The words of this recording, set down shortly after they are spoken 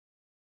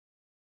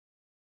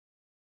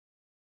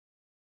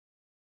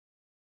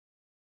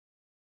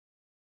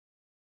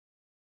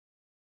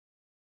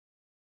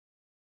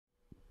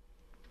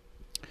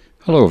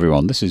Hello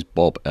everyone, this is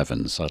Bob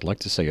Evans. I'd like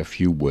to say a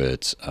few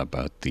words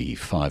about the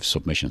 5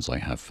 submissions I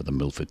have for the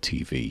Milford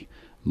TV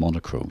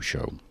Monochrome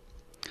show.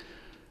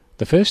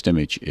 The first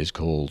image is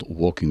called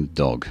Walking the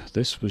Dog.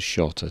 This was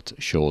shot at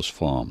Shaw's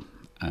Farm,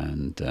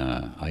 and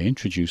I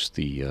introduced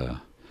the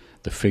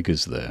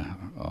figures there.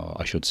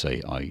 I should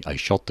say I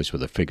shot this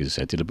with the figures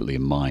deliberately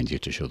in mind here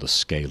to show the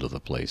scale of the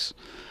place.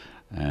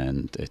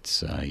 And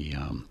it's a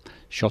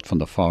shot from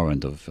the far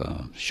end of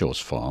Shaw's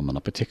Farm, and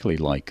I particularly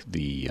like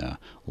the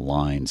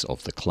lines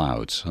of the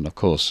clouds. And of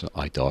course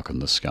I darken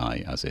the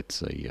sky as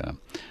it's a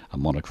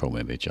monochrome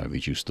image. I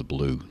reduce the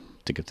blue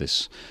to give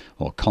this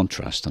more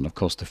contrast, and of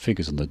course the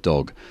figures and the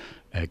dog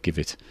give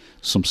it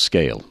some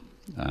scale.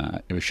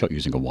 It was shot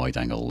using a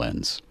wide-angle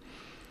lens.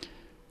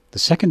 The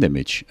second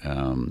image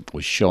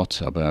was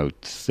shot about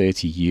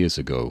 30 years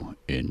ago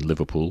in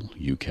Liverpool,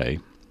 UK,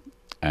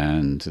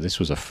 and this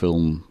was a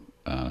film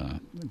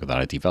that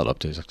I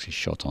developed. It was actually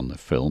shot on the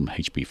film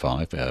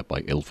HP5 by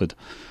Ilford,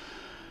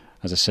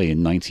 as I say,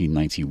 in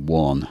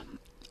 1991,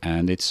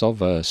 and it's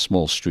of a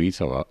small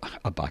street or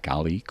a back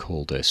alley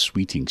called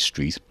Sweeting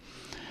Street,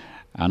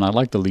 and I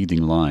like the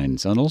leading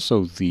lines and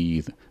also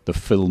the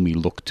filmy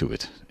look to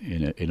it.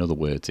 In other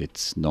words,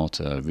 it's not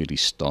a really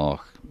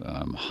stark,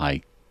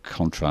 high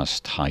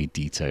contrast, high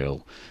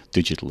detail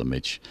digital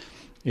image.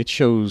 It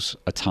shows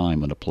a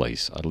time and a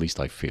place. At least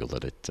I feel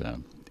that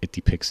it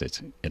depicts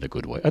it in a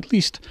good way, at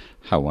least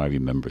how I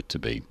remember it to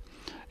be,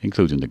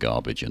 including the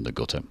garbage and the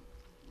gutter.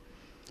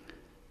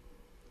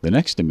 The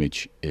next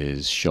image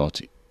is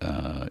shot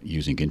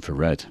using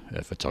infrared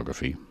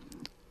photography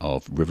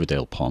of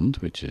Riverdale Pond,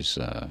 which is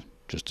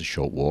just a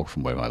short walk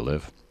from where I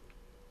live.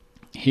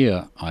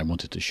 Here I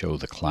wanted to show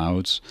the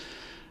clouds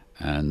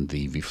and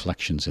the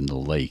reflections in the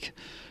lake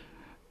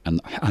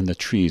and the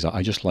trees.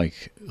 I just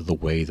like the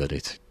way that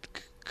it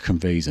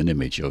conveys an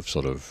image of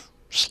sort of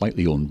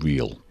slightly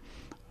unreal.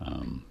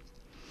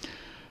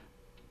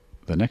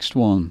 The next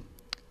one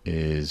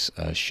is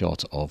a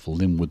shot of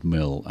Linwood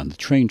Mill and the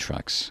train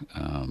tracks.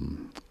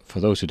 For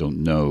those who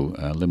don't know,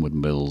 Linwood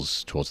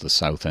Mill's towards the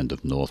south end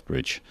of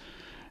Northbridge,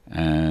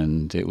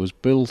 and it was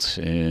built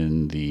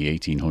in the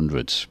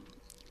 1800s,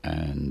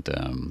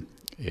 and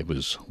it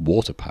was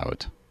water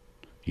powered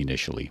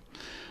initially,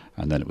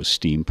 and then it was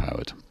steam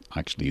powered.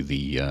 Actually,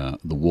 the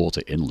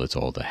water inlet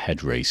or the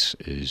head race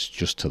is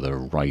just to the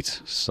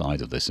right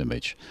side of this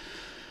image.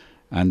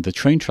 And the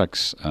train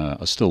tracks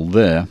are still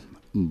there,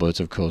 but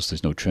of course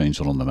there's no trains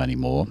on them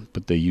anymore.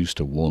 But they used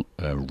to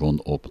run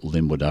up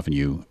Linwood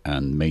Avenue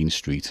and Main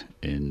Street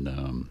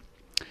in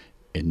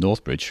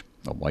Northbridge,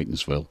 or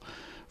Whitensville,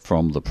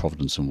 from the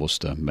Providence and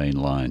Worcester main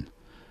line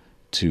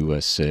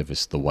to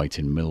service the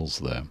Whiting Mills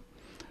there.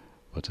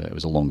 But it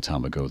was a long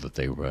time ago that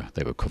they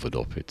were covered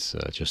up. It's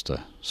just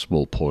a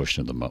small portion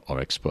of them are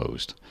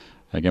exposed.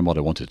 Again, what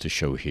I wanted to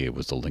show here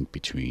was the link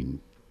between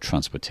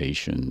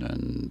transportation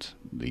and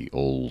the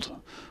old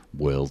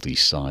worldly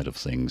side of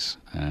things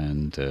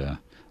and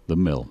the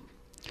mill.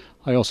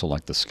 I also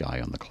like the sky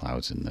and the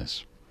clouds in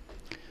this.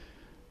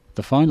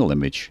 The final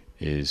image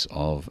is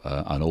of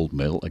an old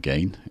mill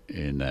again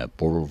in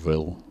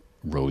Burrillville,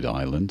 Rhode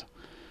Island.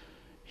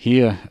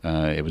 Here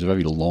it was a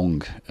very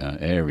long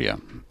area,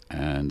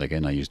 and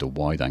again I used a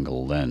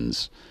wide-angle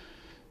lens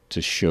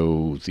to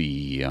show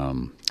the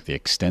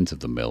extent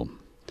of the mill.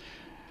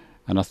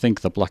 And I think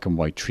the black and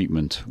white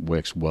treatment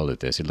works well at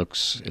this. It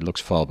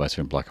looks far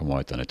better in black and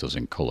white than it does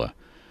in colour.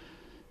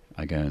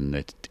 Again,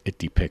 it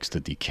depicts the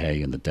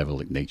decay and the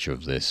derelict nature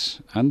of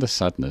this, and the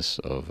sadness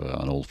of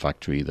an old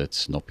factory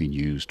that's not been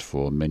used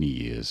for many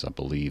years. I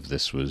believe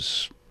this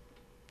was,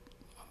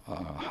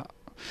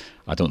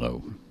 I don't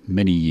know,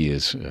 many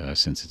years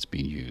since it's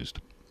been used.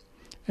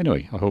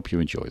 Anyway, I hope you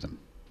enjoy them.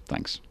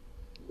 Thanks.